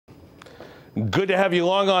Good to have you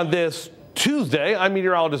along on this Tuesday. I'm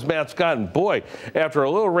meteorologist Matt Scott, and boy, after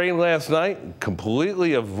a little rain last night,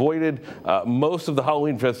 completely avoided most of the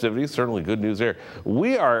Halloween festivities. Certainly good news there.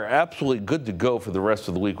 We are absolutely good to go for the rest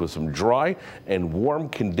of the week with some dry and warm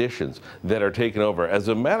conditions that are taking over. As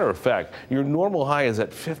a matter of fact, your normal high is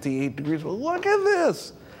at 58 degrees. Well, look at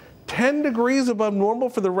this. 10 degrees above normal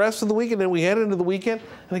for the rest of the week, and then we head into the weekend,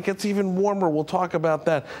 and it gets even warmer. We'll talk about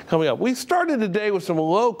that coming up. We started today with some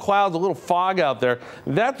low clouds, a little fog out there.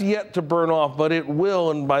 That's yet to burn off, but it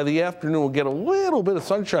will, and by the afternoon, we'll get a little bit of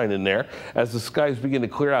sunshine in there as the skies begin to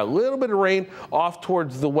clear out. A little bit of rain off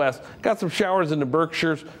towards the west. Got some showers in the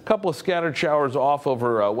Berkshires, a couple of scattered showers off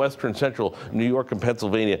over western central New York and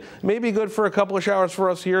Pennsylvania. Maybe good for a couple of showers for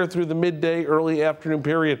us here through the midday, early afternoon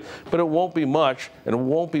period, but it won't be much, and it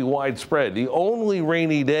won't be widespread. The only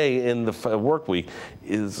rainy day in the work week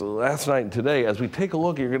is last night and today. As we take a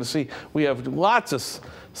look, you're going to see we have lots of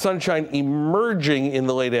sunshine emerging in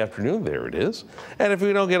the late afternoon. There it is. And if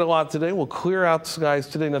we don't get a lot today, we'll clear out the skies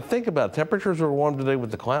today. Now think about it. Temperatures are warm today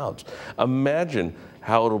with the clouds. Imagine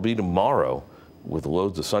how it'll be tomorrow with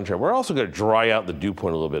loads of sunshine. We're also going to dry out the dew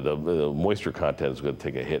point a little bit. The moisture content is going to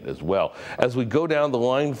take a hit as well. As we go down the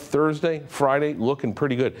line, Thursday, Friday, looking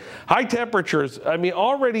pretty good. High temperatures, I mean,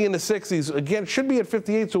 already in the 60s. Again, should be at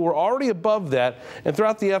 58, so we're already above that. And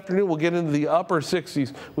throughout the afternoon, we'll get into the upper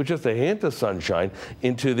 60s with just a hint of sunshine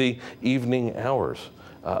into the evening hours.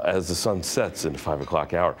 As the sun sets in the 5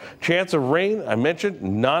 o'clock hour. Chance of rain, I mentioned,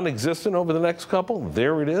 non-existent over the next couple.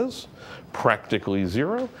 There it is, practically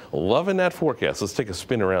zero. Loving that forecast. Let's take a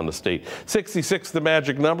spin around the state. 66, the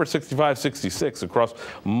magic number, 65, 66 across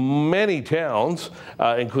many towns,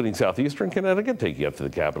 including southeastern Connecticut. Take you up to the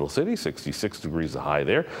capital city, 66 degrees the high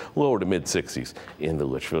there. Lower to mid-60s in the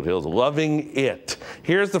Litchfield Hills. Loving it.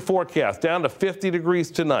 Here's the forecast, down to 50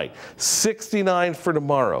 degrees tonight, 69 for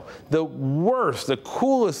tomorrow. The worst, the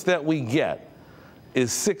coolest that we get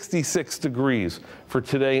is 66 degrees for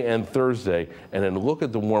today and Thursday, and then look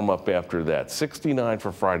at the warm up after that. 69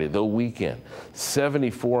 for Friday, the weekend,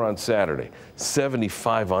 74 on Saturday,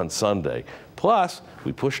 75 on Sunday. Plus,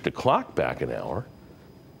 we pushed the clock back an hour,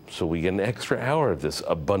 so we get an extra hour of this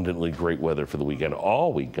abundantly great weather for the weekend.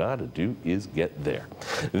 All we got to do is get there.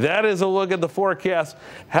 That is a look at the forecast.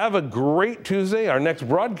 Have a great Tuesday. Our next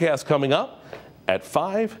broadcast coming up at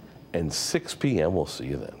 5 and 6 p.m. We'll see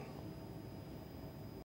you then.